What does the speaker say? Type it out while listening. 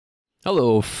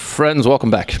Hello friends, welcome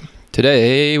back.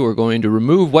 Today we're going to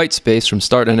remove whitespace from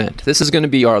start and end. This is going to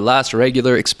be our last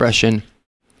regular expression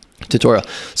tutorial.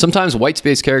 Sometimes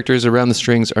whitespace characters around the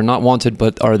strings are not wanted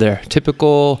but are there.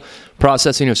 Typical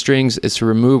processing of strings is to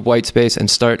remove whitespace and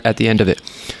start at the end of it.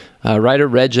 Write a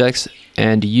regex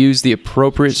and use the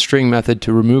appropriate string method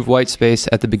to remove whitespace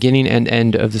at the beginning and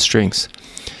end of the strings.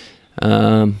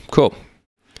 Cool.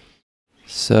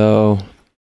 So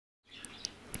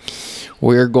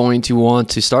we're going to want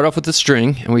to start off with the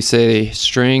string, and we say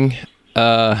string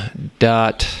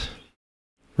dot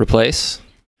replace,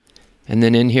 and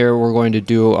then in here we're going to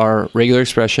do our regular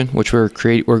expression, which we're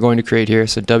going to create here.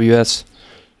 So ws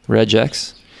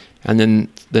regex, and then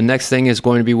the next thing is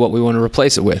going to be what we want to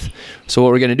replace it with. So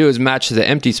what we're going to do is match the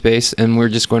empty space, and we're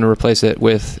just going to replace it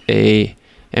with a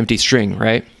empty string,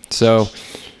 right? So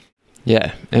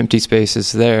yeah, empty space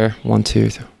is there. 1,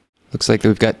 2. Looks like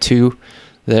we've got 2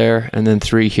 there and then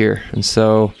 3 here, and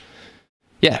so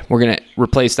yeah, we're gonna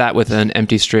replace that with an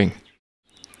empty string.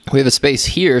 We have a space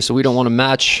here, so we don't want to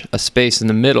match a space in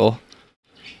the middle.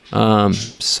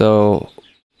 So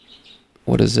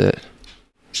what is it?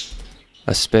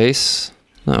 A space?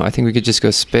 No, I think we could just go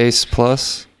space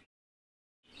plus,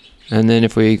 and then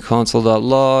if we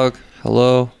console.log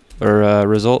hello or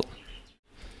result,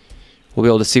 we'll be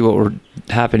able to see what we're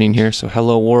happening here. So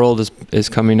hello world is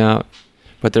coming out,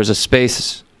 but there's a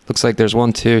space. Looks like there's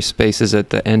 1, 2 spaces at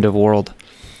the end of world.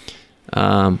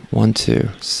 1, 2.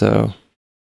 So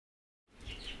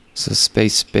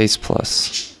space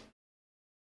plus.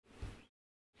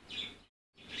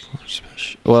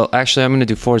 Well, actually, I'm going to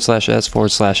do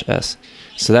 /s/s.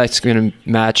 So that's going to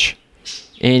match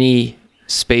any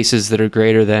spaces that are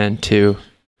greater than 2.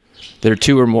 That are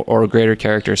 2 or more or greater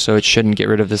characters. So it shouldn't get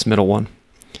rid of this middle one,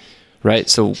 right?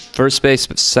 So first space,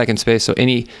 second space. So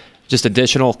any just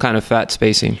additional kind of fat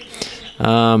spacing.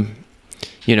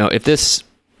 You know, if this,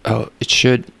 it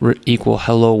should equal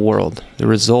hello world. The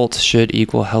result should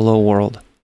equal hello world.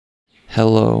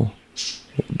 Hello,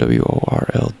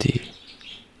 WORLD.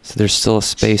 So there's still a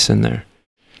space in there.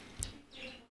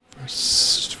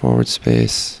 Forward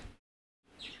space.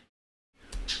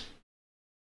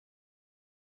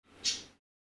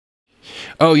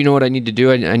 Oh, you know what I need to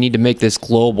do? I need to make this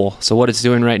global. So what it's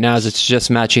doing right now is it's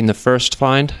just matching the first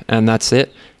find, and that's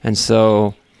it. And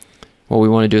so what we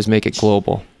want to do is make it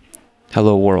global.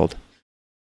 Hello world.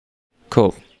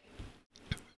 Cool.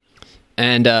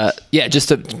 And yeah, just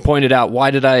to point it out,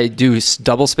 why did I do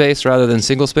double space rather than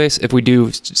single space? If we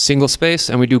do single space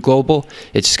and we do global,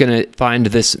 it's just going to find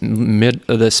this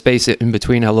the space in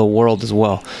between hello world as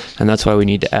well. And that's why we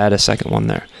need to add a second one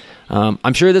there.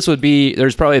 I'm sure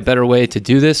there's probably a better way to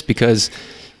do this, because,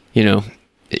 you know,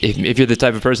 if you're the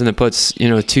type of person that puts, you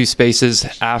know, 2 spaces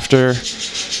after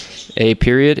a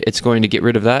period, it's going to get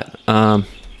rid of that.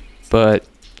 But,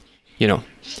 you know,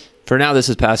 for now this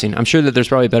is passing. I'm sure that there's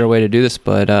probably a better way to do this,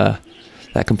 but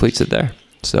that completes it there.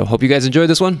 So hope you guys enjoyed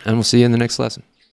this one, and we'll see you in the next lesson.